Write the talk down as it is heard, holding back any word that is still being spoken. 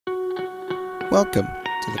Welcome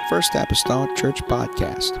to the First Apostolic Church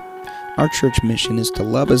Podcast. Our church mission is to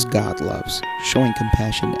love as God loves, showing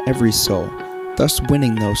compassion to every soul, thus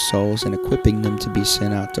winning those souls and equipping them to be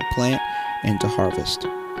sent out to plant and to harvest.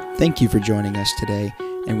 Thank you for joining us today,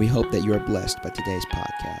 and we hope that you are blessed by today's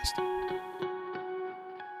podcast.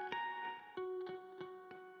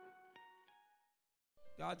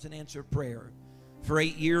 God's an answered prayer. For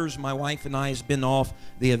 8 years, my wife and I has been off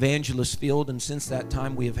the evangelist field, and since that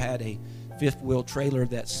time we have had a fifth-wheel trailer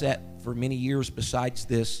that's sat for many years besides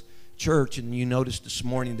this church, and you noticed this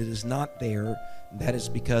morning that is not there. That is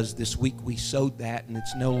because this week we sowed that, and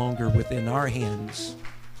it's no longer within our hands.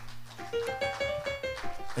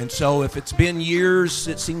 And so if it's been years,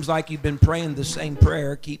 it seems like you've been praying the same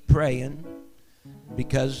prayer. Keep praying,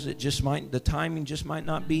 because the timing just might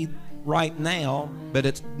not be right now, but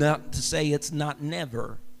it's not to say it's not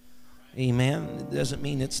never. Amen. It doesn't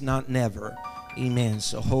mean it's not never. Amen.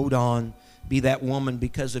 So hold on. Be that woman,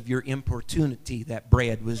 because of your importunity, that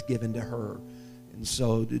bread was given to her. And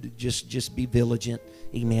so just be vigilant.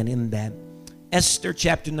 Amen. In that. Esther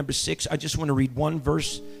chapter number 6. I just want to read one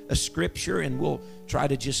verse of scripture, and we'll try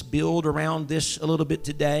to just build around this a little bit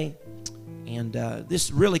today. And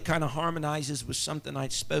this really kind of harmonizes with something I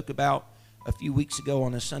spoke about a few weeks ago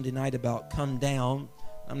on a Sunday night about come down.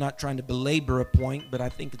 I'm not trying to belabor a point, but I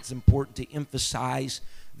think it's important to emphasize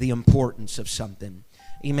the importance of something.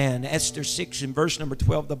 Amen. Esther 6 and verse number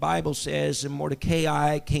 12, the Bible says, and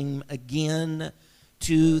Mordecai came again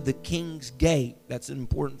to the king's gate. That's an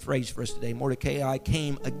important phrase for us today. Mordecai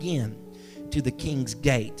came again to the king's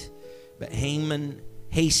gate. But Haman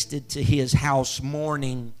hasted to his house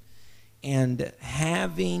mourning, and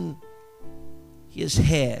having his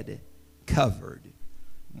head covered.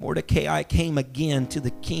 Mordecai came again to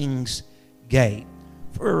the king's gate.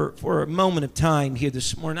 For a moment of time here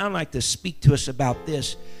this morning, I'd like to speak to us about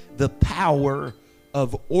this, the power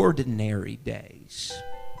of ordinary days.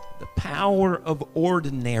 The power of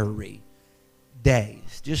ordinary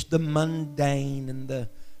days. Just the mundane and the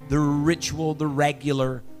ritual, the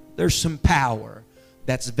regular. There's some power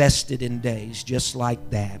that's vested in days just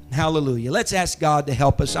like that. Hallelujah. Let's ask God to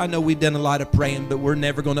help us. I know we've done a lot of praying, but we're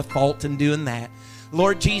never going to fault in doing that.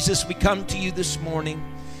 Lord Jesus, we come to you this morning.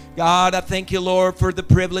 God, I thank you, Lord, for the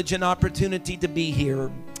privilege and opportunity to be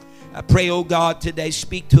here. I pray, oh God, today,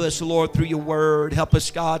 speak to us, Lord, through your word. Help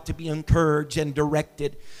us, God, to be encouraged and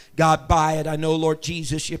directed, God, by it. I know, Lord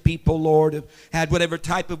Jesus, your people, Lord, have had whatever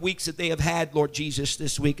type of weeks that they have had, Lord Jesus,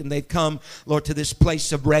 this week. And they've come, Lord, to this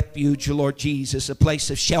place of refuge, Lord Jesus, a place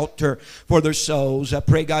of shelter for their souls. I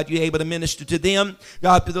pray, God, you're able to minister to them,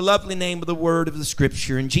 God, through the lovely name of the word of the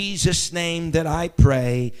scripture. In Jesus' name that I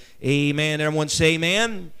pray, amen. Everyone say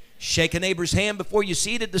amen. Shake a neighbor's hand before you're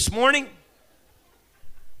seated this morning.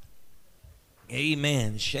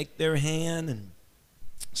 Amen. Shake their hand and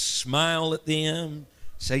smile at them.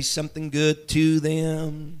 Say something good to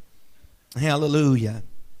them. Hallelujah.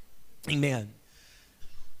 Amen.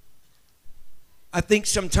 I think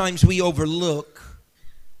sometimes we overlook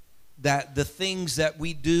that the things that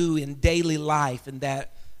we do in daily life and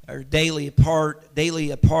that are daily a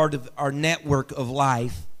part of our network of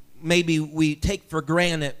life, maybe we take for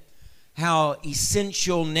granted how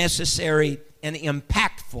essential, necessary, and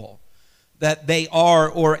impactful that they are,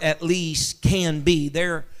 or at least can be.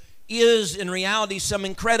 There is, in reality, some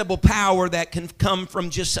incredible power that can come from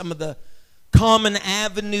just some of the common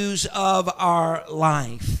avenues of our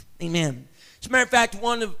life. Amen. As a matter of fact,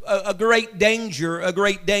 a great danger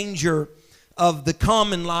of the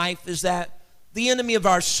common life is that the enemy of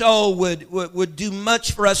our soul would do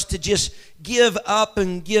much for us to just give up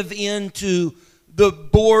and give in to the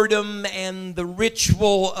boredom and the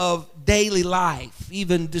ritual of daily life,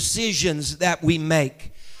 even decisions that we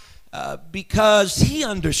make, because he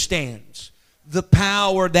understands the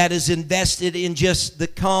power that is invested in just the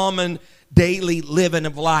common daily living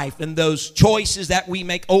of life and those choices that we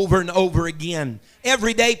make over and over again,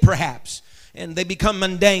 every day perhaps. And they become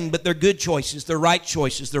mundane, but they're good choices, they're right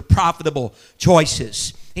choices, they're profitable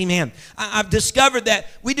choices. Amen. I've discovered that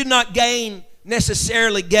we do not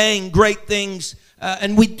necessarily gain great things,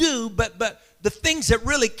 and we do, but the things that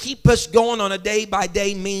really keep us going on a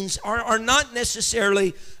day-by-day means are not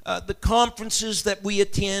necessarily the conferences that we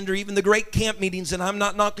attend or even the great camp meetings. And I'm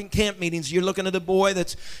not knocking camp meetings. You're looking at a boy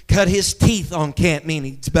that's cut his teeth on camp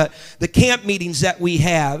meetings. But the camp meetings that we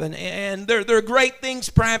have, and they're great things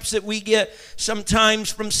perhaps that we get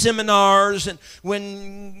sometimes from seminars and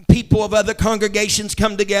when people of other congregations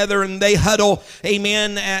come together and they huddle,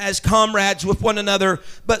 amen, as comrades with one another.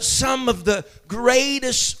 But some of the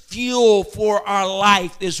greatest fuel for our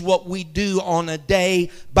life is what we do on a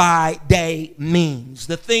day-by-day means.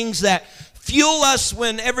 The things that fuel us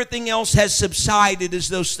when everything else has subsided is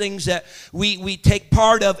those things that we take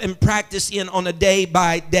part of and practice in on a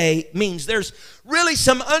day-by-day means. There's really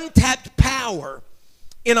some untapped power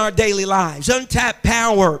in our daily lives. Untapped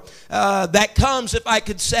power that comes, if I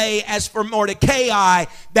could say, as for Mordecai,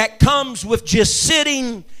 that comes with just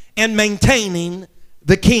sitting and maintaining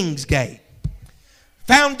the King's Gate.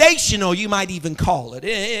 Foundational, you might even call it.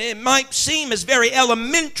 It might seem as very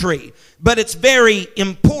elementary, but it's very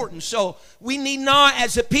important. So we need not,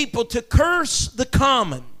 as a people, to curse the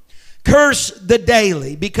common, curse the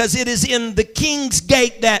daily, because it is in the King's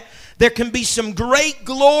Gate that there can be some great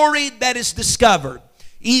glory that is discovered,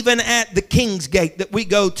 even at the King's Gate that we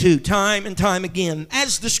go to time and time again.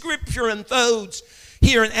 As the scripture unfolds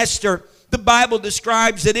here in Esther, the Bible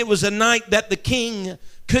describes that it was a night that the king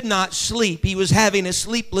could not sleep. He was having a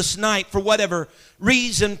sleepless night for whatever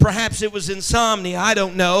reason. Perhaps it was insomnia, I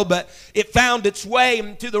don't know, but it found its way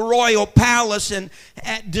into the royal palace and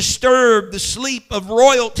disturbed the sleep of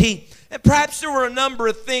royalty. And perhaps there were a number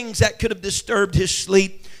of things that could have disturbed his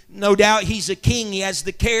sleep. No doubt he's a king. He has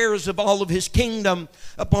the cares of all of his kingdom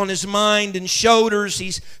upon his mind and shoulders.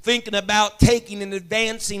 He's thinking about taking and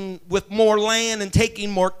advancing with more land and taking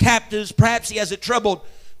more captives. Perhaps he has a troubled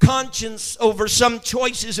conscience over some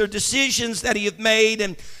choices or decisions that he have made.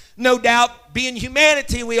 And no doubt, being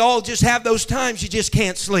humanity, we all just have those times you just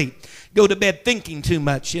can't sleep. Go to bed thinking too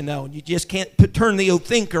much, you know. You just can't turn the old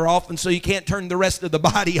thinker off, and so you can't turn the rest of the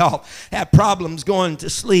body off. Have problems going to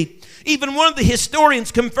sleep. Even one of the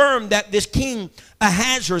historians confirmed that this king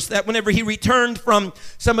Ahasuerus, that whenever he returned from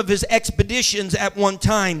some of his expeditions at one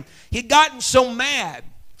time, he'd gotten so mad.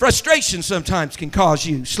 Frustration sometimes can cause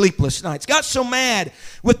you sleepless nights. Got so mad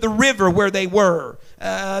with the river where they were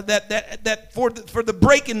that for the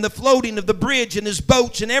breaking, the floating of the bridge and his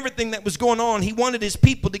boats and everything that was going on, he wanted his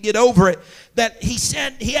people to get over it. That he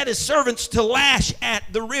said he had his servants to lash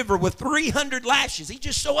at the river with 300 lashes. He's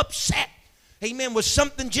just so upset. Amen. Was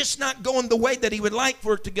something just not going the way that he would like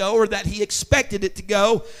for it to go or that he expected it to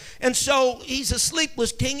go. And so he's a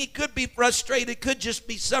sleepless king. He could be frustrated, could just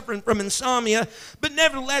be suffering from insomnia. But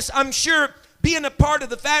nevertheless, I'm sure being a part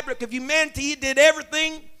of the fabric of humanity, he did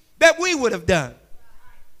everything that we would have done.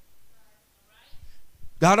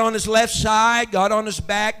 God on his left side, God on his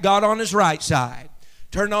back, God on his right side.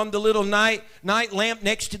 Turned on the little night lamp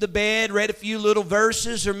next to the bed, read a few little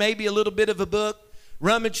verses or maybe a little bit of a book.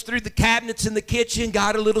 Rummaged through the cabinets in the kitchen,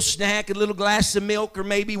 got a little snack, a little glass of milk, or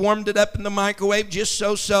maybe warmed it up in the microwave just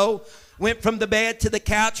so. Went from the bed to the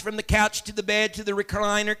couch, from the couch to the bed to the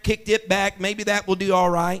recliner, kicked it back. Maybe that will do all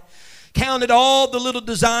right. Counted all the little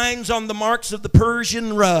designs on the marks of the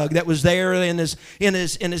Persian rug that was there in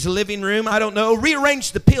his living room. I don't know.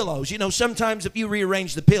 Rearranged the pillows. You know, sometimes if you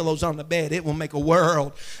rearrange the pillows on the bed, it will make a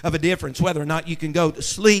world of a difference whether or not you can go to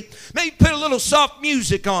sleep. Maybe put a little soft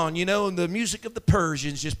music on, you know, and the music of the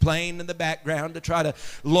Persians just playing in the background to try to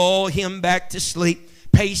lull him back to sleep.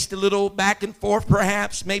 Paced a little back and forth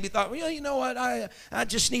perhaps. Maybe thought, well, you know what, I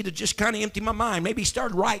just need to just kind of empty my mind. Maybe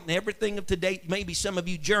start writing everything of today. Maybe some of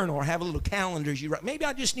you journal or have a little calendar as you write. Maybe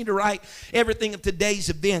I just need to write everything of today's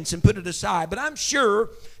events and put it aside. But I'm sure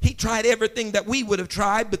he tried everything that we would have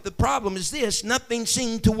tried. But the problem is this: nothing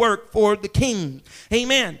seemed to work for the king.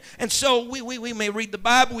 Amen. And so we may read the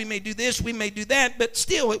Bible, we may do this, we may do that, but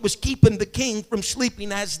still it was keeping the king from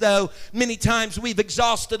sleeping, as though many times we've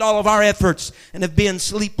exhausted all of our efforts and have been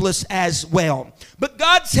sleepless as well. But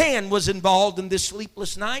God's hand was involved in this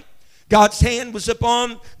sleepless night. God's hand was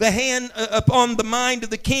upon the mind of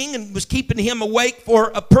the king and was keeping him awake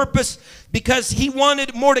for a purpose, because he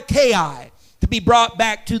wanted Mordecai to be brought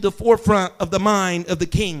back to the forefront of the mind of the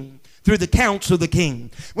king through the counsel of the king.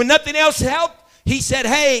 When nothing else helped, he said,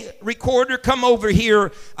 hey, recorder, come over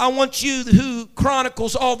here. I want you, who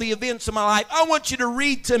chronicles all the events of my life, I want you to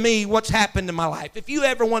read to me what's happened in my life. If you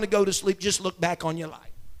ever want to go to sleep, just look back on your life.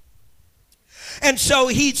 And so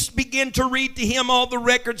he began to read to him all the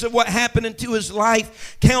records of what happened into his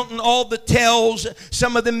life, counting all the tells.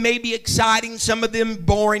 Some of them may be exciting, some of them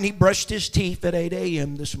boring. He brushed his teeth at 8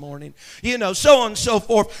 a.m. this morning, you know, so on and so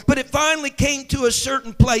forth. But it finally came to a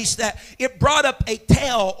certain place that it brought up a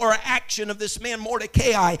tale or action of this man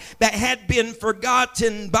Mordecai that had been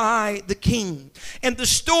forgotten by the king. And the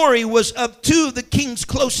story was of two of the king's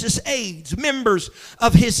closest aides, members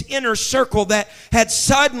of his inner circle, that had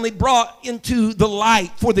suddenly brought into into the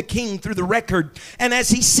light for the king through the record. And as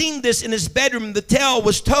he seen this in his bedroom, the tale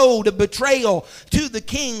was told of betrayal to the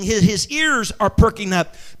king. His ears are perking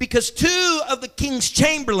up because two of the king's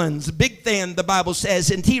chamberlains, Bigthan, the Bible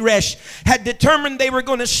says, and Teresh, had determined they were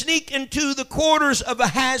going to sneak into the quarters of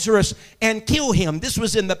Ahasuerus and kill him. This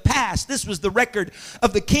was in the past. This was the record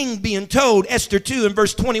of the king being told. Esther 2 and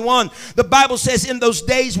verse 21, the Bible says, in those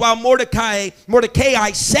days while Mordecai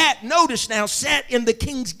sat, notice now, sat in the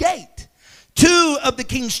king's gate, two of the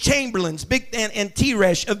king's chamberlains, Bigthan and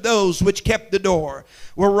Teresh, of those which kept the door,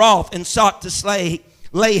 were wroth and sought to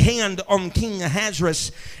lay hand on King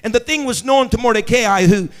Ahasuerus. And the thing was known to Mordecai,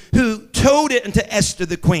 who told it unto Esther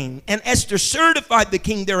the queen. And Esther certified the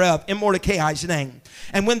king thereof in Mordecai's name.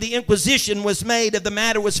 And when the inquisition was made of the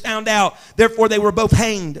matter was found out, therefore they were both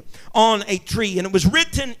hanged on a tree. And it was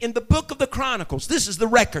written in the book of the Chronicles. This is the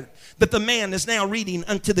record that the man is now reading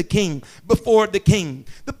unto the king, before the king.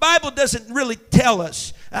 The Bible doesn't really tell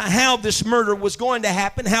us how this murder was going to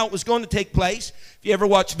happen, how it was going to take place. If you ever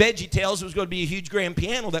watch VeggieTales, it was going to be a huge grand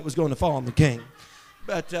piano that was going to fall on the king.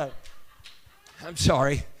 But I'm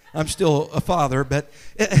sorry. I'm still a father, but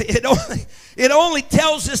it only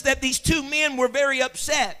tells us that these two men were very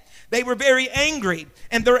upset. They were very angry,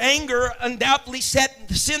 and their anger undoubtedly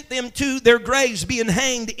sent them to their graves, being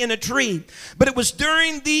hanged in a tree. But it was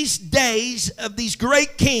during these days of these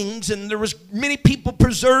great kings, and there was many people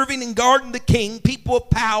preserving and guarding the king, people of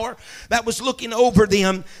power that was looking over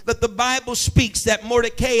them, that the Bible speaks that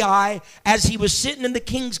Mordecai, as he was sitting in the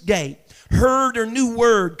king's gate, heard or knew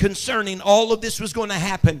word concerning all of this was going to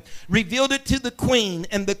happen, revealed it to the queen,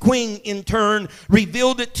 and the queen in turn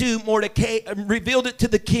revealed it to Mordecai, revealed it to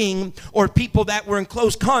the king, or people that were in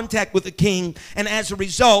close contact with the king, and as a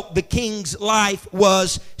result the king's life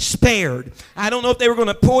was spared. I don't know if they were going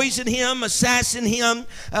to poison him, assassin him,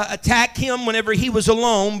 attack him whenever he was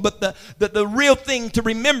alone, but the real thing to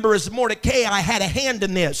remember is Mordecai had a hand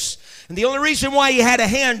in this. And the only reason why he had a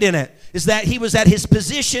hand in it is that he was at his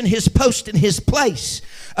position, his post, and his place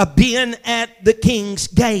of being at the king's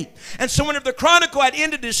gate. And so whenever the chronicle had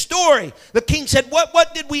ended his story, the king said,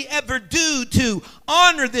 what did we ever do to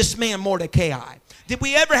honor this man Mordecai? Did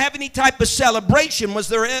we ever have any type of celebration? Was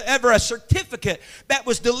there ever a certificate that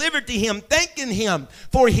was delivered to him thanking him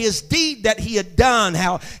for his deed that he had done,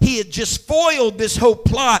 how he had just foiled this whole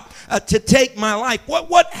plot to take my life?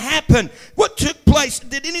 What happened? What took place?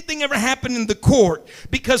 Did anything ever happen in the court?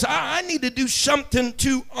 Because I need to do something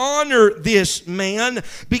to honor this man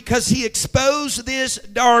because he exposed this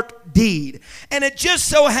dark deed. And it just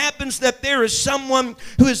so happens that there is someone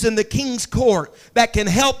who is in the king's court that can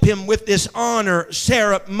help him with this honor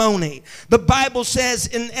ceremony. The Bible says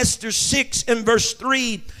in Esther 6 and verse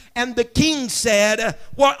 3, and the king said,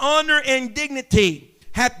 what honor and dignity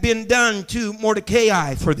hath been done to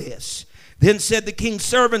Mordecai for this? Then said the king's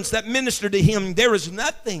servants that ministered to him, there is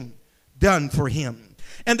nothing done for him.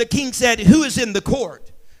 And the king said, who is in the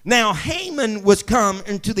court? Now Haman was come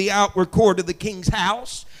into the outward court of the king's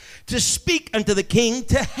house to speak unto the king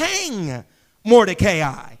to hang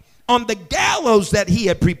Mordecai on the gallows that he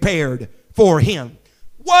had prepared for him.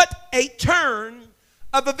 What a turn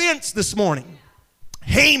of events this morning.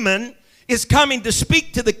 Haman is coming to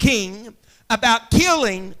speak to the king about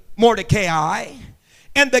killing Mordecai,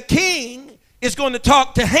 and the king is going to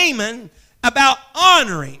talk to Haman about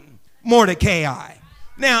honoring Mordecai.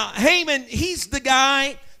 Now, Haman, he's the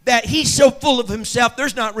guy that he's so full of himself,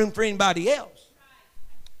 there's not room for anybody else.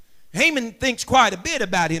 Haman thinks quite a bit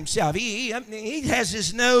about himself. He has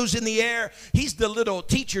his nose in the air. He's the little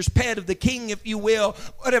teacher's pet of the king, if you will.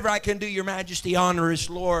 Whatever I can do, your majesty, honor us,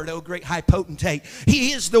 Lord, oh great high potentate.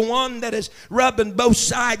 He is the one that is rubbing both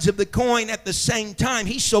sides of the coin at the same time.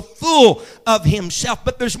 He's so full of himself.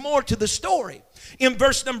 But there's more to the story. In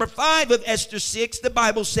verse number 5 of Esther 6, the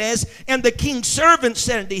Bible says, and the king's servant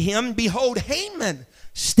said unto him, behold, Haman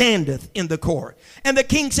standeth in the court. And the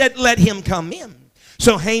king said, let him come in.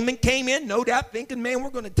 So Haman came in, no doubt thinking, man, we're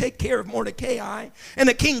going to take care of Mordecai. And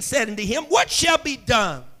the king said unto him, what shall be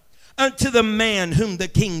done unto the man whom the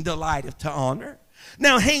king delighteth to honor?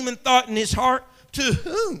 Now Haman thought in his heart, to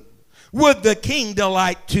whom would the king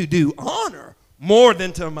delight to do honor more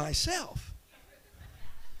than to myself?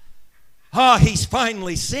 He's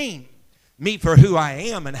finally seen me for who I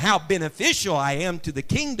am and how beneficial I am to the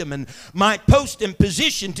kingdom and my post and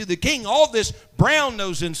position to the king. All this brown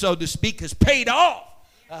nosing, so to speak, has paid off.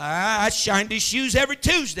 I shined his shoes every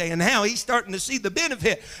Tuesday, and now he's starting to see the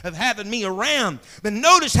benefit of having me around. But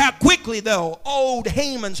notice how quickly, though, old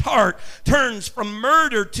Haman's heart turns from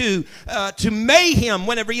murder to mayhem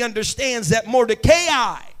whenever he understands that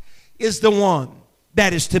Mordecai is the one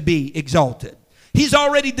that is to be exalted. He's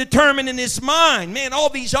already determined in his mind, man, all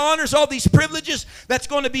these honors, all these privileges that's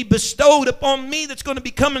going to be bestowed upon me, that's going to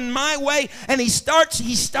be coming my way. And he starts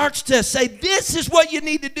to say, this is what you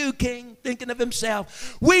need to do, king, thinking of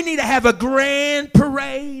himself. We need to have a grand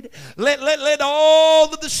parade. Let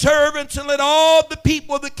all of the servants and let all the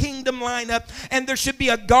people of the kingdom line up. And there should be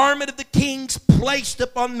a garment of the king's placed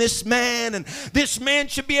upon this man. And this man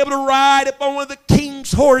should be able to ride upon one of the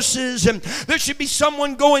king's horses. And there should be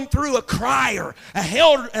someone going through, a crier, a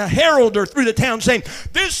heralder through the town saying,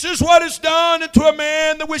 this is what is done unto a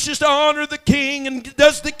man that wishes to honor the king and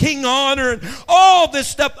does the king honor. And all this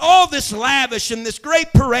stuff, all this lavish and this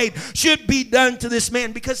great parade should be done to this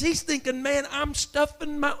man, because he's thinking, man, I'm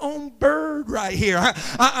stuffing my own bird right here.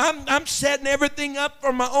 I'm setting everything up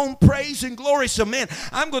for my own praise and glory. So, man,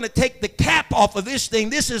 I'm going to take the cap off of this thing.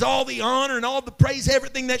 This is all the honor and all the praise,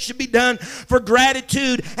 everything that should be done for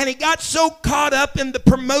gratitude. And he got so caught up in the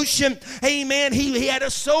promotion, amen, he had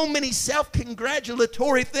so many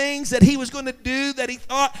self-congratulatory things that he was going to do, that he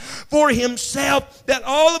thought for himself, that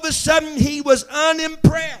all of a sudden he was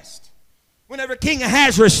unimpressed whenever King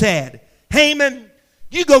Ahasuerus said, Haman,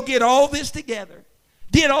 you go get all this together.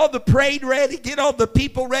 Get all the parade ready. Get all the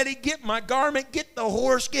people ready. Get my garment. Get the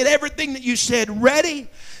horse. Get everything that you said ready.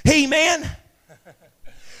 Amen.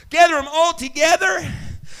 Gather them all together.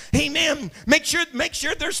 Amen. Make sure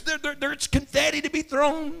there's confetti to be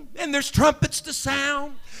thrown and there's trumpets to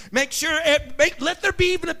sound. Make sure, let there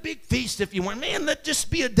be even a big feast if you want. Man, let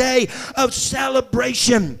just be a day of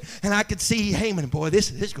celebration. And I could see Haman, boy,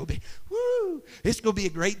 this is going to be, woo, it's going to be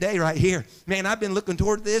a great day right here. Man, I've been looking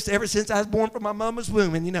toward this ever since I was born from my mama's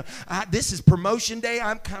womb. And, you know, this is promotion day.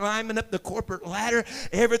 I'm climbing up the corporate ladder.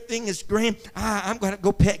 Everything is grand. I'm going to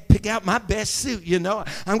go pick out my best suit, you know.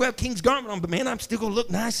 I'm going to have King's garment on, but, man, I'm still going to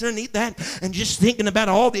look nice underneath that. And just thinking about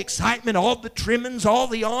all the excitement, all the trimmings, all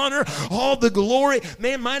the honor, all the glory.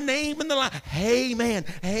 Man, my name in the line. Amen.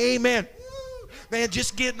 Amen. Man,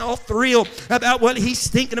 just getting all thrilled about what he's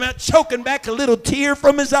thinking about, choking back a little tear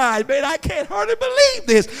from his eye. Man, I can't hardly believe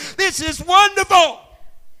this. This is wonderful.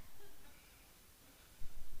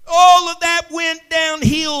 All of that went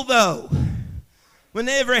downhill, though,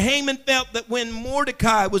 whenever Haman felt that when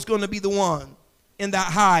Mordecai was going to be the one in that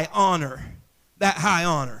high honor,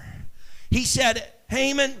 he said,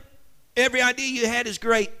 Haman, every idea you had is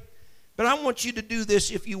great, but I want you to do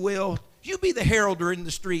this, if you will. You be the heralder in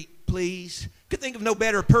the street, please. Could think of no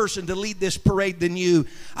better person to lead this parade than you.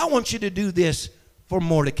 I want you to do this for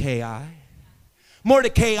Mordecai.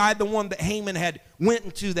 Mordecai, the one that Haman had went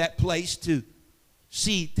into that place to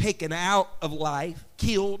see taken out of life,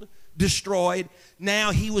 killed, destroyed.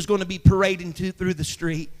 Now he was going to be parading through the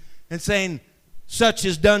street and saying, such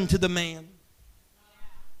is done to the man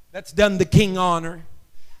that's done the king honor.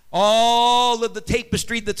 All of the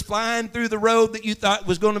tapestry that's flying through the road that you thought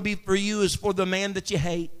was going to be for you is for the man that you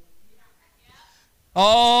hate.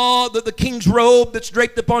 All the king's robe that's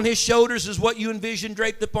draped upon his shoulders is what you envision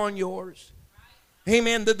draped upon yours.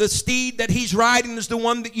 Amen. The steed that he's riding is the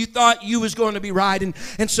one that you thought you was going to be riding.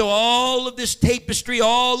 And so all of this tapestry,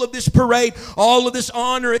 all of this parade, all of this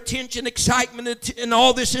honor, attention, excitement, and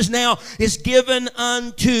all this is given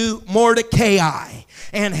unto Mordecai.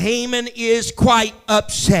 And Haman is quite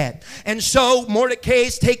upset. And so Mordecai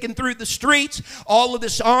is taken through the streets. All of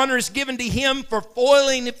this honor is given to him for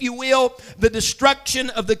foiling, if you will, the destruction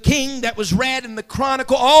of the king that was read in the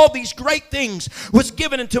Chronicle. All these great things was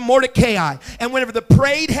given unto Mordecai. And whenever the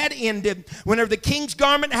parade had ended, whenever the king's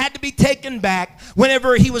garment had to be taken back,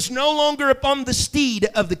 whenever he was no longer upon the steed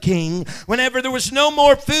of the king, whenever there was no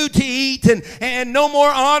more food to eat and no more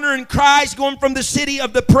honor and cries going from the city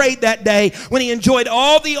of the parade that day, when he enjoyed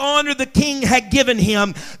all the honor the king had given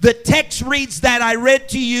him, the text reads that I read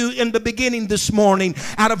to you in the beginning this morning.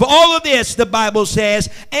 Out of all of this, the Bible says,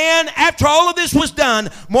 and after all of this was done,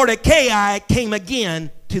 Mordecai came again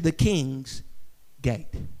to the king's gate.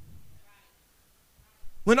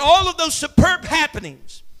 When all of those superb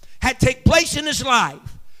happenings had taken place in his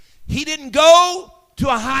life, he didn't go to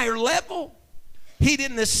a higher level. He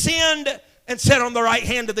didn't ascend and sit on the right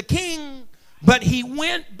hand of the king, but he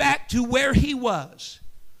went back to where he was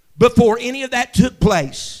before any of that took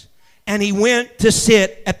place, and he went to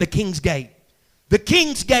sit at the king's gate. The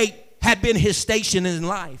king's gate had been his station in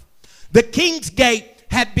life. The king's gate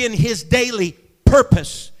had been his daily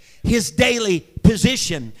purpose, his daily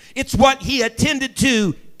position. It's what he attended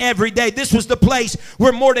to every day. This was the place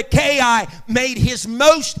where Mordecai made his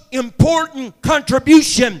most important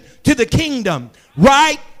contribution to the kingdom,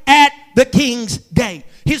 right at the king's gate.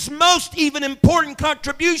 His most even important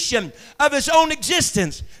contribution of his own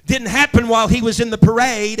existence didn't happen while he was in the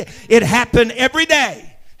parade. It happened every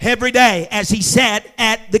day. every day as he sat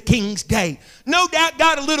at the king's gate. No doubt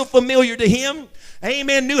got a little familiar to him.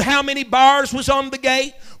 Amen. Knew how many bars was on the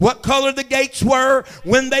gate, what color the gates were,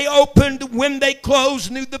 when they opened, when they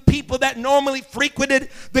closed. Knew the people that normally frequented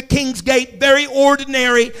the king's gate. Very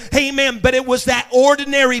ordinary. Amen. But it was that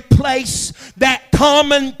ordinary place, that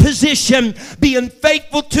common position, being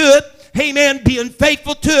faithful to it. Amen. Being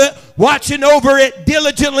faithful to it, watching over it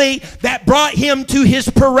diligently, that brought him to his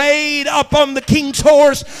parade up on the king's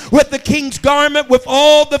horse with the king's garment, with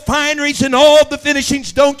all the fineries and all the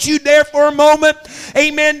finishings. Don't you dare for a moment,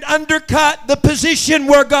 amen, undercut the position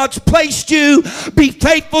where God's placed you. Be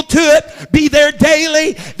faithful to it. Be there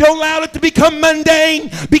daily. Don't allow it to become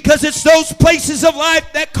mundane, because it's those places of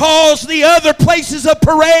life that cause the other places of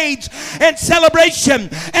parades and celebration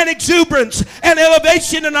and exuberance and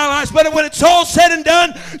elevation in our lives. But when it's all said and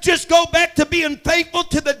done, just go back to being faithful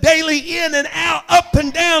to the daily in and out, up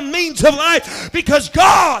and down means of life, because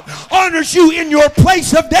God honors you in your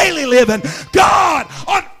place of daily living. God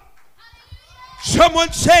on.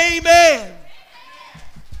 Someone say amen.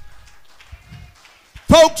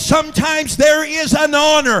 Folks, sometimes there is an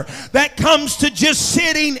honor that comes to just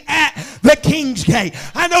sitting at the king's gate.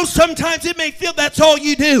 I know sometimes it may feel that's all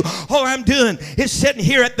you do. All I'm doing is sitting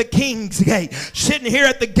here at the king's gate, sitting here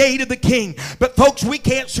at the gate of the king. But folks, we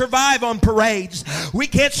can't survive on parades. We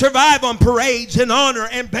can't survive on parades and honor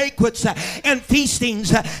and banquets and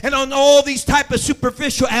feastings and on all these type of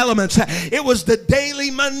superficial elements. It was the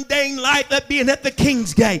daily mundane life of being at the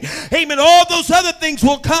king's gate. Amen. All those other things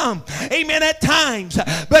will come. Amen. At times.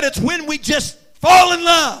 But it's when we just fall in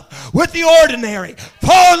love with the ordinary,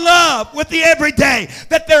 fall in love with the everyday,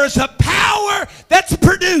 that there is a power that's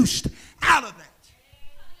produced out of that.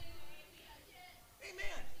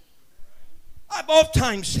 Amen. I've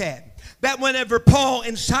oftentimes said that whenever Paul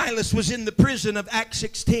and Silas was in the prison of Acts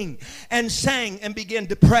 16 and sang and began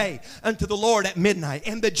to pray unto the Lord at midnight,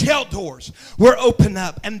 and the jail doors were opened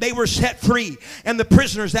up and they were set free, and the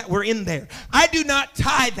prisoners that were in there, I do not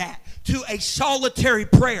tie that to a solitary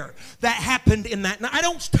prayer that happened in that night. I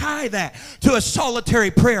don't tie that to a solitary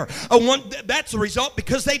prayer. That's the result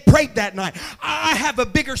because they prayed that night. I have a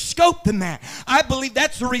bigger scope than that. I believe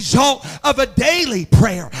that's the result of a daily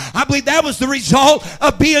prayer. I believe that was the result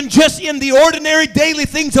of being just in the ordinary daily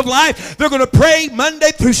things of life. They're going to pray Monday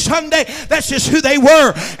through Sunday. That's just who they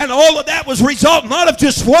were. And all of that was a result not of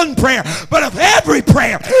just one prayer, but of every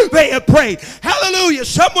prayer they have prayed. Hallelujah.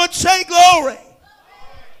 Someone say glory.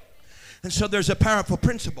 And so there's a powerful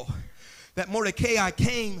principle that Mordecai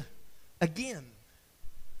came again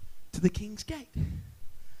to the king's gate.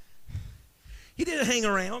 He didn't hang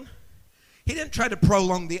around. He didn't try to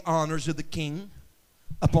prolong the honors of the king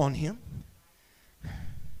upon him.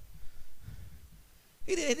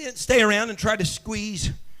 He didn't stay around and try to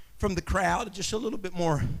squeeze from the crowd just a little bit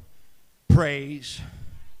more praise.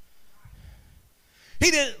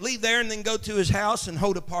 He didn't leave there and then go to his house and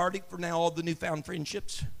hold a party for now all the newfound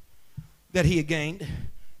friendships that he had gained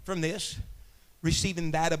from this,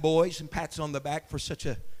 receiving attaboys and pats on the back for such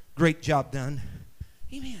a great job done.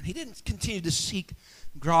 Amen. He didn't continue to seek,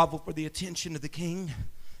 grovel for the attention of the king.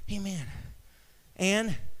 Amen.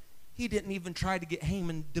 And he didn't even try to get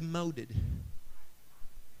Haman demoted.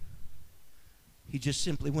 He just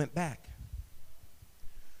simply went back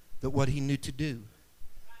to what he knew to do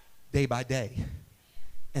day by day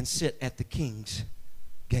and sit at the king's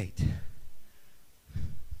gate.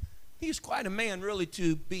 He's quite a man, really,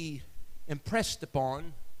 to be impressed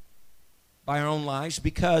upon by our own lives,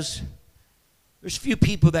 because there's few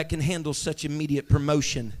people that can handle such immediate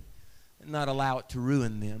promotion and not allow it to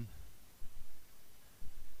ruin them.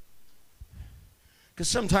 Because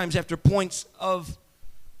sometimes after points of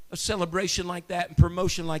a celebration like that and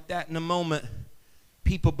promotion like that, in a moment,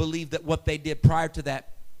 people believe that what they did prior to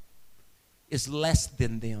that is less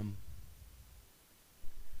than them.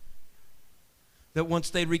 That once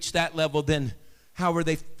they reach that level, then however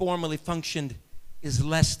they formally functioned is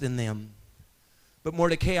less than them. But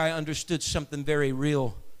Mordecai understood something very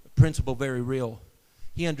real, a principle very real.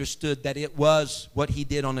 He understood that it was what he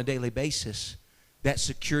did on a daily basis that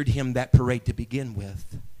secured him that parade to begin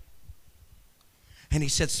with. And he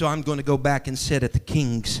said, so I'm going to go back and sit at the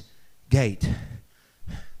king's gate.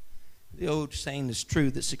 The old saying is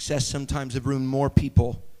true that success sometimes has ruined more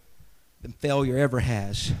people than failure ever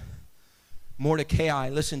has. Mordecai,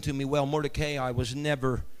 listen to me well, Mordecai was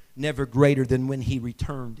never greater than when he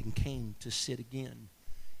returned and came to sit again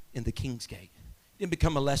in the king's gate. He didn't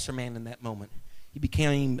become a lesser man in that moment. He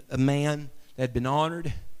became a man that had been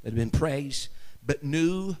honored, that had been praised, but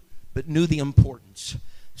knew the importance of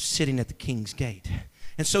sitting at the king's gate.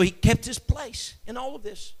 And so he kept his place in all of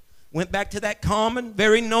this. Went back to that common,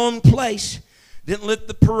 very known place. Didn't let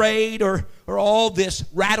the parade or all this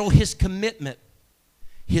rattle his commitment,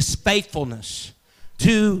 his faithfulness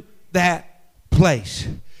to that place.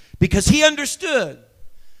 Because he understood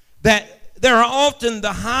that there are often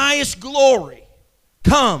the highest glory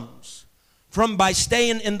comes from by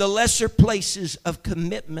staying in the lesser places of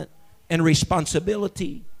commitment and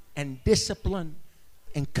responsibility and discipline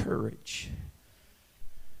and courage.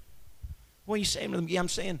 What are you saying to them? Yeah, I'm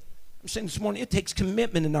saying this morning, it takes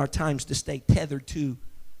commitment in our times to stay tethered to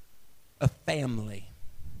a family.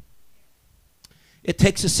 It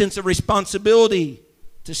takes a sense of responsibility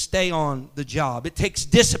to stay on the job. It takes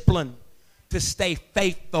discipline to stay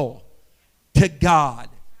faithful to God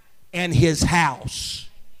and His house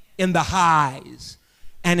in the highs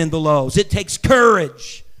and in the lows. It takes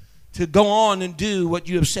courage to go on and do what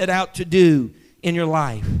you have set out to do in your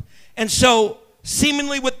life. And so,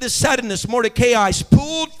 seemingly with this suddenness, Mordecai is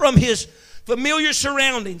pulled from his familiar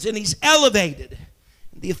surroundings and he's elevated.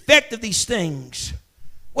 The effect of these things,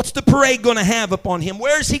 what's the parade going to have upon him?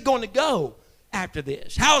 Where is he going to go after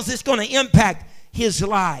this? How is this going to impact his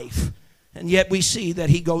life? And yet we see that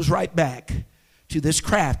he goes right back to this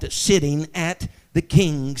craft that's sitting at the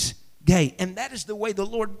king's gate. And that is the way the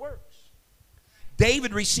Lord works.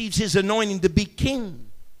 David receives his anointing to be king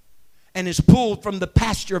and is pulled from the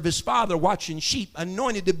pasture of his father watching sheep,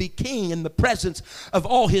 anointed to be king in the presence of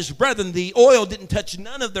all his brethren. The oil didn't touch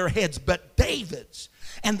none of their heads but David's.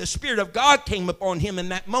 And the Spirit of God came upon him in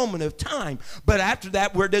that moment of time. But after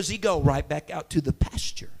that, where does he go? Right back out to the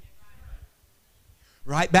pasture.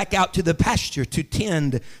 Right back out to the pasture to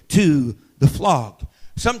tend to the flock.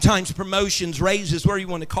 Sometimes promotions, raises, where you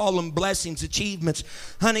want to call them, blessings, achievements,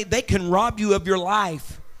 honey, they can rob you of your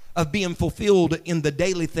life, of being fulfilled in the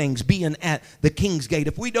daily things, being at the king's gate.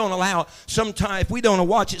 If we don't allow, sometimes, if we don't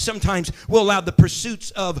watch it, sometimes we'll allow the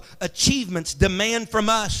pursuits of achievements demand from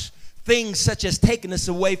us things such as taking us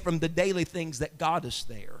away from the daily things that got us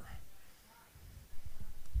there.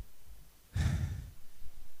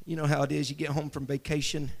 You know how it is, you get home from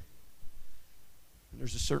vacation, and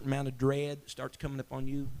there's a certain amount of dread that starts coming up on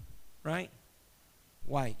you, right?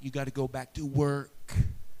 Why? You got to go back to work.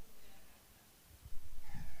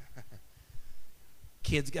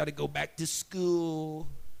 Kids got to go back to school.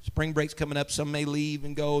 Spring break's coming up. Some may leave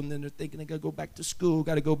and go, and then they're thinking they got to go back to school,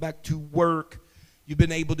 got to go back to work. You've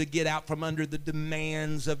been able to get out from under the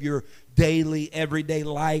demands of your daily, everyday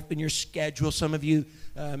life and your schedule. Some of you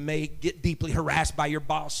may get deeply harassed by your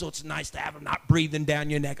boss, so it's nice to have them not breathing down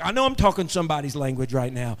your neck. I know I'm talking somebody's language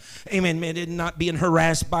right now. Amen, man. Not being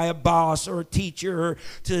harassed by a boss or a teacher or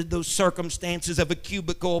to those circumstances of a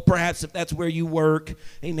cubicle, perhaps if that's where you work.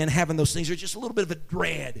 Amen, having those things. There's just a little bit of a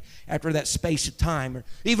dread after that space of time. Or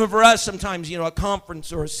even for us, sometimes, you know, a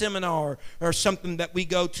conference or a seminar or something that we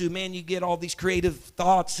go to, man, you get all these creative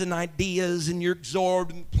thoughts and ideas and you're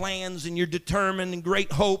absorbed in plans and you're determined and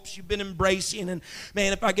great hopes you've been embracing. And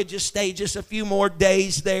man, if I could just stay just a few more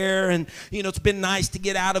days there, and you know, it's been nice to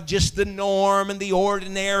get out of just the norm and the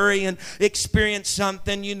ordinary and experience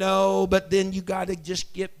something, you know, but then you got to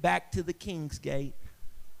just get back to the king's gate.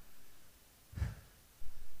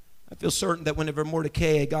 I feel certain that whenever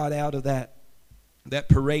Mordecai got out of that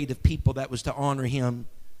parade of people that was to honor him,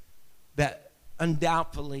 that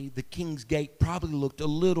undoubtedly the king's gate probably looked a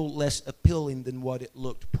little less appealing than what it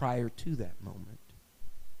looked prior to that moment.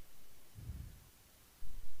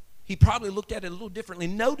 He probably looked at it a little differently,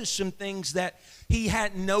 noticed some things that he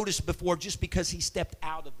hadn't noticed before just because he stepped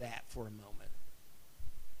out of that for a moment.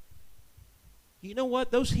 You know what?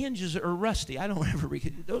 Those hinges are rusty. I don't ever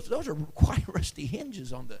read those are quite rusty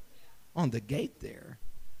hinges on the gate there.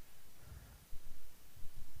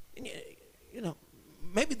 And you know,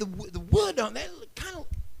 maybe the wood on that kind of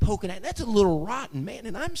poking at, that's a little rotten, man,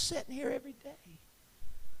 and I'm sitting here every day.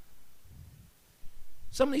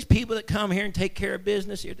 Some of these people that come here and take care of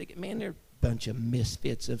business here, man, they're a bunch of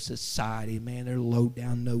misfits of society, man. They're low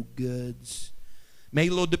down, no goods. Maybe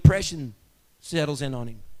a little depression settles in on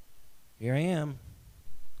him. Here I am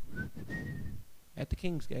at the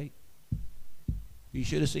King's Gate. You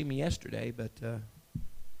should have seen me yesterday, but a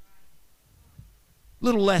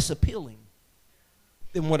little less appealing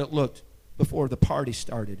than what it looked before the party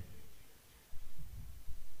started.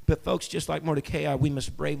 But folks, just like Mordecai, we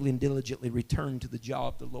must bravely and diligently return to the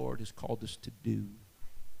job the Lord has called us to do.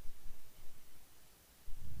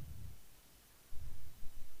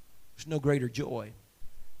 There's no greater joy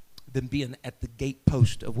than being at the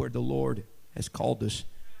gatepost of where the Lord has called us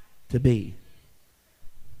to be.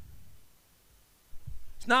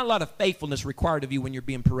 It's not a lot of faithfulness required of you when you're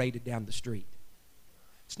being paraded down the street.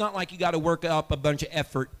 It's not like you got to work up a bunch of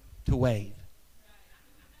effort to wave.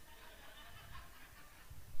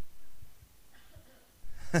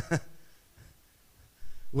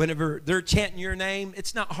 Whenever they're chanting your name,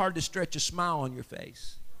 it's not hard to stretch a smile on your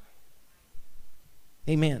face.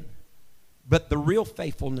 Amen. But the real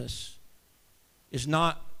faithfulness is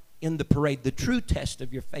not in the parade. The true test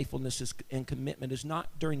of your faithfulness and commitment is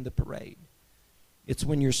not during the parade. It's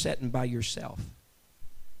when you're sitting by yourself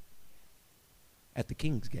at the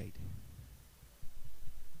King's Gate.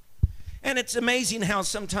 And it's amazing how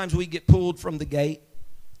sometimes we get pulled from the gate.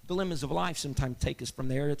 Dilemmas of life sometimes take us from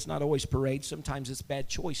there. It's not always parade. Sometimes it's bad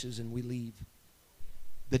choices and we leave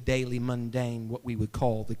the daily mundane, what we would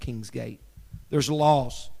call the King's Gate. There's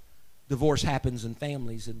loss. Divorce happens in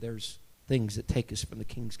families, and there's things that take us from the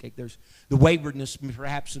King's Gate. There's the waywardness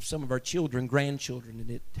perhaps of some of our children, grandchildren,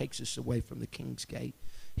 and it takes us away from the King's Gate.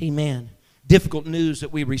 Amen. Difficult news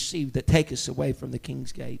that we receive that take us away from the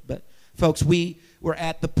King's Gate. But folks, we were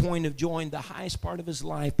at the point of joy, the highest part of his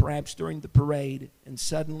life, perhaps during the parade, and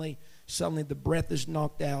suddenly the breath is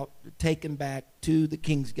knocked out, taken back to the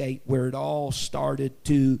King's Gate where it all started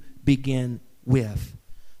to begin with.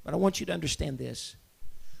 But I want you to understand this.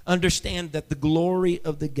 Understand that the glory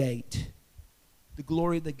of the gate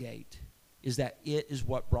is that it is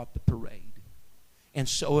what brought the parade. And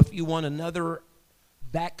so if you want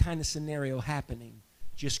that kind of scenario happening,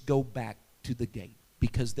 just go back to the gate,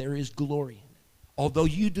 because there is glory in it. Although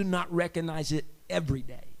you do not recognize it every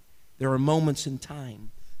day, there are moments in time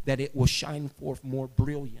that it will shine forth more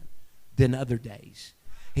brilliant than other days.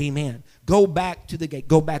 Amen. Go back to the gate.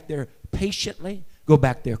 Go back there patiently. Go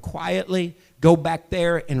back there quietly. Go back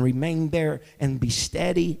there and remain there and be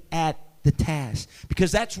steady at the task.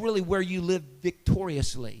 Because that's really where you live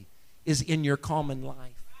victoriously, is in your common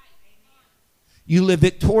life. You live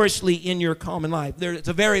victoriously in your common life. It's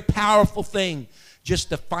a very powerful thing just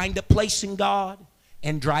to find a place in God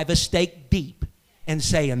and drive a stake deep and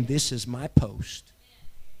say, and this is my post.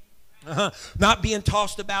 Not being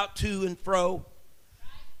tossed about to and fro.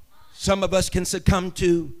 Some of us can succumb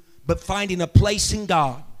to, but finding a place in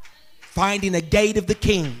God, finding a gate of the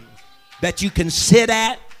King that you can sit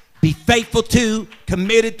at, be faithful to,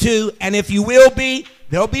 committed to, and if you will be,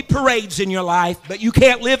 there'll be parades in your life, but you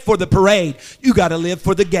can't live for the parade. You got to live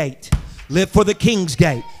for the gate. Live for the King's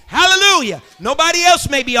Gate. Hallelujah. Nobody else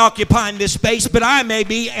may be occupying this space, but I may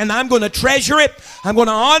be, and I'm going to treasure it. I'm going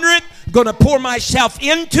to honor it. I'm going to pour myself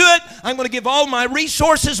into it. I'm going to give all my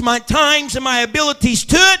resources, my times, and my abilities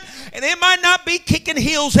to it. And it might not be kicking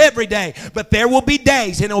heels every day, but there will be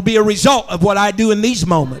days, and it'll be a result of what I do in these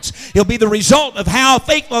moments. It'll be the result of how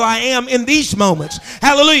faithful I am in these moments.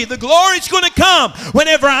 Hallelujah. The glory's going to come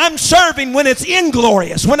whenever I'm serving, when it's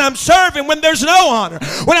inglorious, when I'm serving, when there's no honor,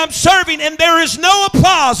 when I'm serving and there is no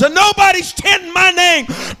applause, and nobody's chanting my name,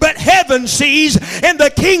 but heaven sees, and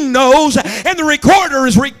the King knows, and the recorder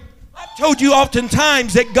is I've told you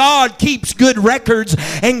oftentimes that God keeps good records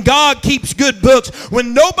and God keeps good books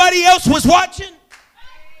when nobody else was watching.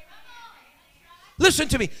 Listen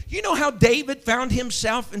to me. You know how David found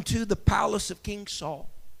himself into the palace of King Saul?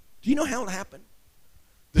 Do you know how it happened?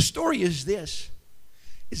 The story is this,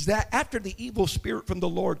 is that after the evil spirit from the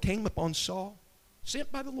Lord came upon Saul,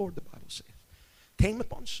 sent by the Lord, the Bible says, came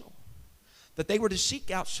upon Saul, that they were to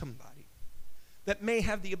seek out somebody that may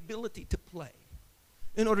have the ability to play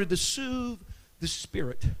in order to soothe the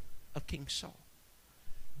spirit of King Saul.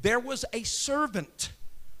 There was a servant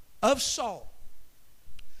of Saul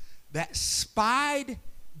that spied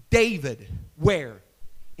David where?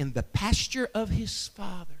 In the pasture of his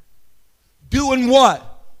father. Doing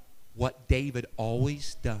what? What David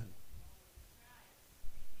always done.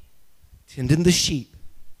 Tending the sheep.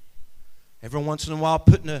 Every once in a while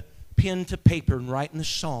putting a pen to paper and writing a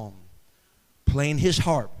psalm. Playing his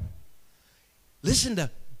harp. Listen to,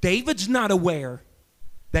 David's not aware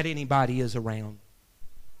that anybody is around.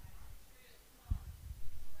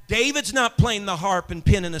 David's not playing the harp and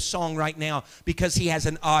penning a song right now because he has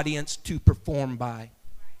an audience to perform by.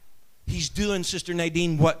 He's doing, Sister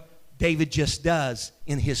Nadine, what David just does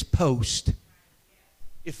in his post.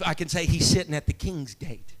 If I can say, he's sitting at the King's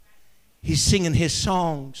Gate. He's singing his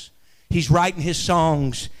songs. He's writing his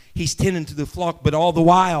songs. He's tending to the flock, but all the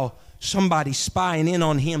while, somebody's spying in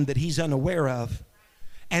on him that he's unaware of.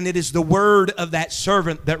 And it is the word of that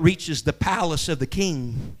servant that reaches the palace of the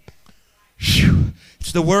king. Whew.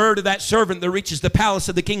 It's the word of that servant that reaches the palace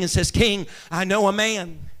of the king and says, King, I know a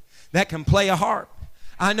man that can play a harp.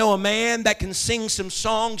 I know a man that can sing some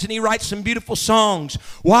songs, and he writes some beautiful songs.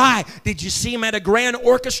 Why? Did you see him at a grand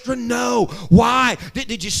orchestra? No. Why?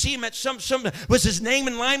 Did you see him at some was his name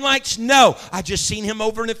in limelights? No. I just seen him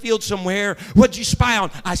over in the field somewhere. What'd you spy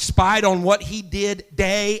on? I spied on what he did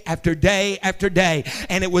day after day after day.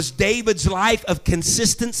 And it was David's life of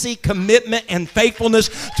consistency, commitment, and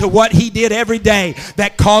faithfulness to what he did every day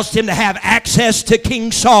that caused him to have access to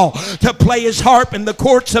King Saul, to play his harp in the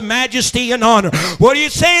courts of majesty and honor. What are you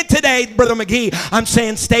saying today, Brother McGee? I'm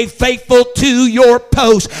saying stay faithful to your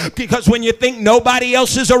post, because when you think nobody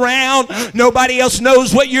else is around, nobody else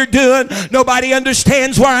knows what you're doing, nobody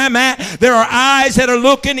understands where I'm at, there are eyes that are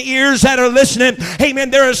looking, ears that are listening.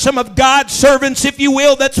 Amen. There are some of God's servants, if you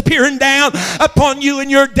will, that's peering down upon you in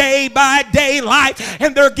your day by day life,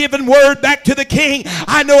 and they're giving word back to the King.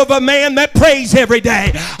 I know of a man that prays every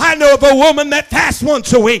day. I know of a woman that fasts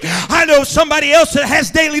once a week. I know somebody else that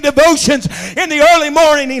has daily devotions in the early morning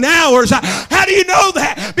hours. How do you know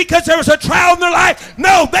that? Because there was a trial in their life?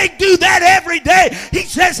 No, they do that every day. He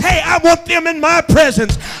says, hey, I want them in my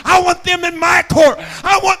presence. I want them in my court.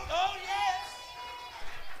 I want... Oh, yes.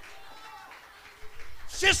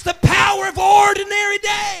 It's just the power of ordinary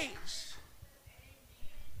days.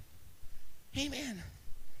 Amen.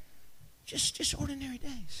 Just ordinary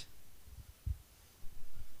days.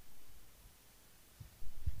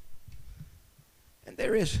 And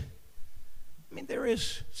there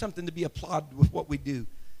is something to be applauded with what we do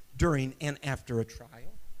during and after a trial.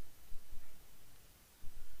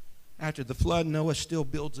 After the flood, Noah still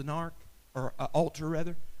builds an ark, or an altar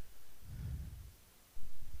rather.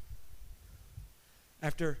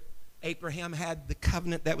 After Abraham had the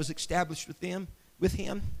covenant that was established with him,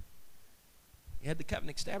 he had the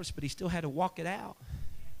covenant established, but he still had to walk it out.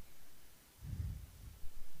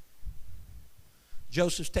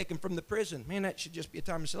 Joseph's taken from the prison. Man, that should just be a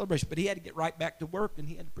time of celebration. But he had to get right back to work, and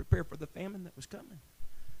he had to prepare for the famine that was coming.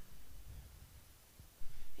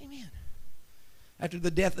 Amen. After the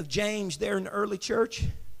death of James there in the early church,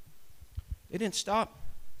 they didn't stop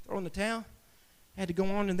throwing the towel. They had to go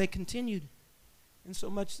on, and they continued. And so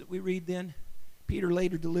much that we read then, Peter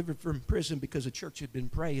later delivered from prison because the church had been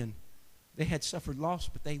praying. They had suffered loss,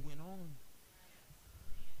 but they went on.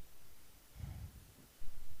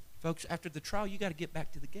 Folks, after the trial, you got to get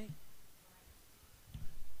back to the gate.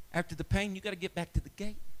 After the pain, you got to get back to the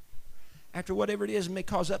gate. After whatever it is may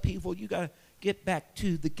cause upheaval, you got to get back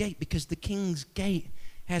to the gate, because the King's gate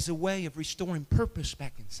has a way of restoring purpose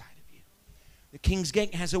back inside of you. The King's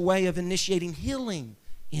gate has a way of initiating healing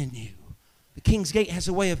in you. The King's gate has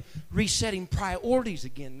a way of resetting priorities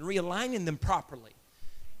again and realigning them properly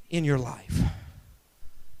in your life.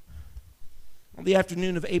 On the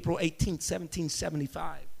afternoon of April 18th,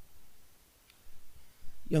 1775,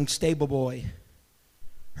 young stable boy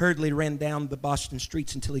hurriedly ran down the Boston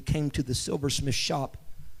streets until he came to the silversmith shop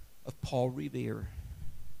of Paul Revere.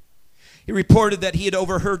 He reported that he had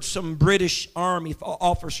overheard some British Army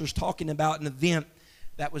officers talking about an event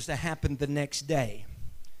that was to happen the next day.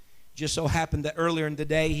 Just so happened that earlier in the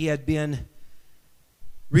day he had been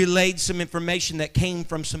relayed some information that came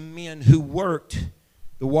from some men who worked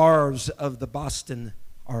the wharves of the Boston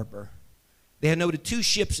Harbor. They had noted two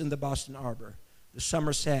ships in the Boston Harbor, the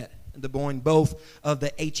Somerset and the Boyne, both of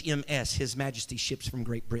the HMS, His Majesty's ships from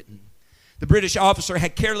Great Britain. The British officer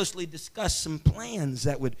had carelessly discussed some plans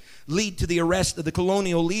that would lead to the arrest of the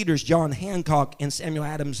colonial leaders, John Hancock and Samuel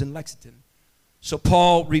Adams in Lexington. So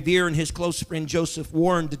Paul Revere and his close friend Joseph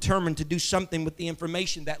Warren determined to do something with the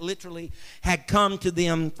information that literally had come to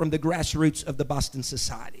them from the grassroots of the Boston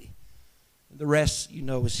Society. The rest, you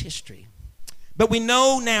know, is history. But we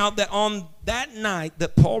know now that on that night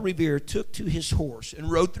that Paul Revere took to his horse and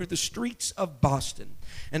rode through the streets of Boston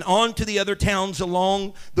and on to the other towns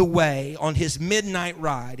along the way on his midnight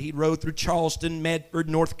ride. He rode through Charleston, Medford,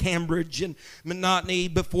 North Cambridge, and Monotony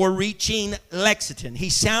before reaching Lexington. He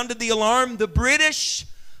sounded the alarm. The British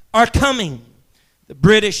are coming. The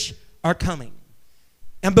British are coming.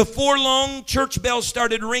 And before long, church bells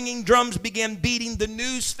started ringing, drums began beating, the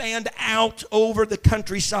news fanned out over the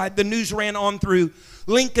countryside. The news ran on through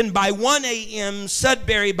Lincoln by 1 a.m.,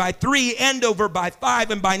 Sudbury by 3, Andover by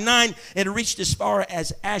 5, and by 9, it reached as far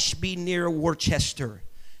as Ashby near Worcester.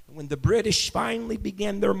 And when the British finally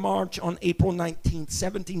began their march on April 19th,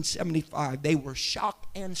 1775, they were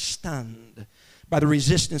shocked and stunned by the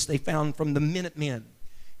resistance they found from the Minutemen,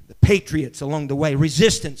 the Patriots along the way.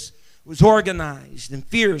 Resistance was organized and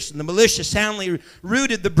fierce, and the militia soundly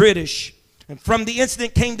routed the British. And from the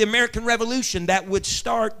incident came the American Revolution that would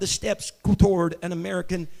start the steps toward an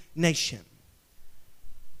American nation.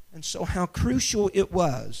 And so how crucial it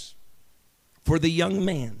was for the young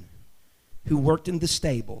man who worked in the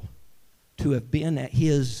stable to have been at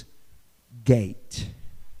his gate.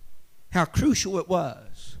 How crucial it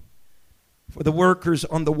was for the workers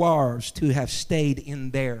on the wharves to have stayed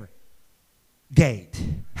in their gate.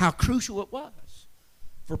 How crucial it was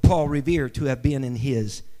for Paul Revere to have been in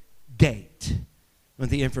his gate when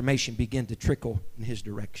the information began to trickle in his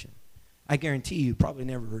direction. I guarantee you, probably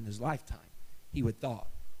never in his lifetime, he would thought,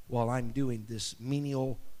 while I'm doing this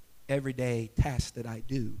menial, everyday task that I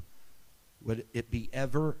do, would it be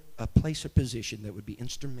ever a place or position that would be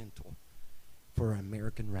instrumental for an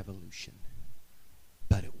American Revolution?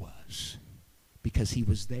 But it was. Because he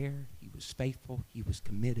was there, he was faithful, he was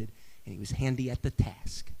committed, and he was handy at the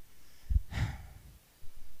task.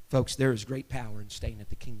 Folks, there is great power in staying at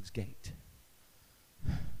the King's gate.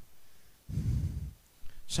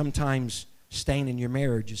 Sometimes staying in your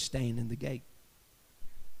marriage is staying in the gate.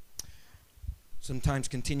 Sometimes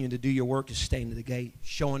continuing to do your work is staying in the gate.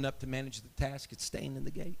 Showing up to manage the task, it's staying in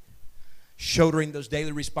the gate. Shouldering those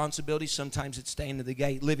daily responsibilities, sometimes it's staying in the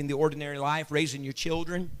gate. Living the ordinary life, raising your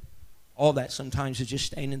children, all that sometimes is just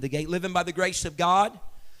staying in the gate. Living by the grace of God,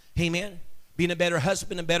 amen. Being a better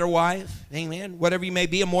husband, a better wife, amen. Whatever you may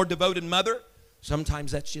be, a more devoted mother,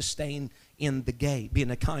 sometimes that's just staying in the gate. Being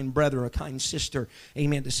a kind brother, a kind sister,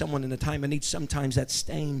 amen, to someone in a time of need, sometimes that's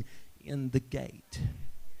staying in the gate.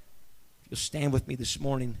 You'll stand with me this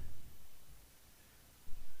morning.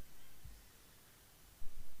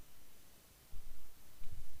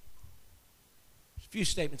 There's a few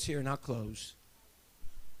statements here and I'll close.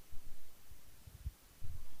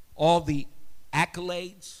 All the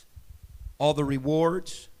accolades, all the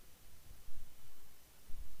rewards,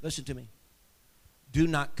 listen to me, do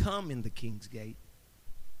not come in the King's gate.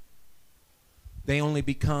 They only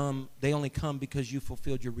come because you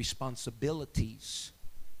fulfilled your responsibilities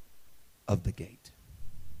of the gate.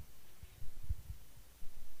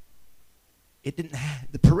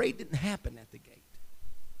 The parade didn't happen at the gate,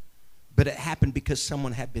 but it happened because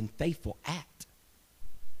someone had been faithful at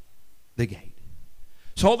the gate.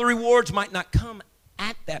 So all the rewards might not come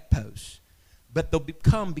at that post, but they'll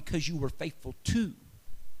come because you were faithful to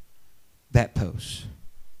that post.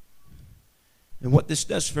 And what this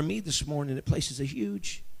does for me this morning, it places a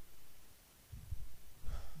huge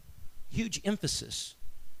emphasis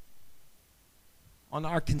on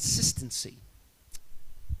our consistency,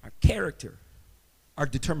 our character, our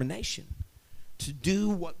determination to do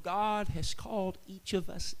what God has called each of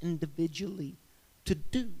us individually to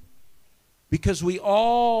do. Because we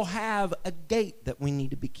all have a gate that we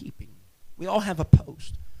need to be keeping. We all have a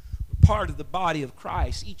post. We're part of the body of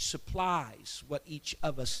Christ. Each supplies what each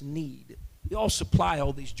of us need. We all supply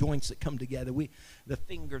all these joints that come together. The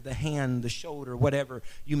finger, the hand, the shoulder, whatever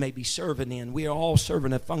you may be serving in. We are all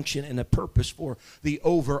serving a function and a purpose for the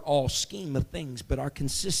overall scheme of things. But our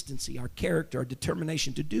consistency, our character, our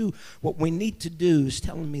determination to do what we need to do is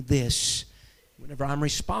telling me this. Whenever I'm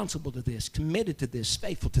responsible to this, committed to this,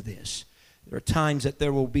 faithful to this, there are times that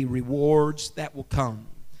there will be rewards that will come.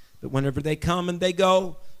 But whenever they come and they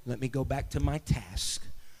go, let me go back to my task.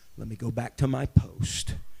 Let me go back to my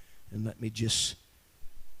post. And let me just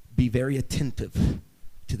be very attentive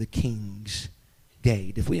to the King's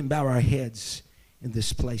gate. If we bow our heads in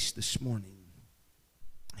this place this morning.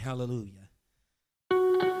 Hallelujah.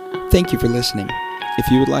 Thank you for listening. If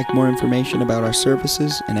you would like more information about our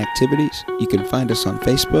services and activities, you can find us on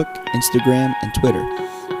Facebook, Instagram, and Twitter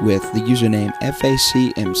with the username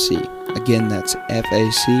FACMC. Again, that's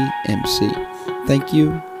FACMC. Thank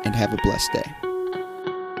you and have a blessed day.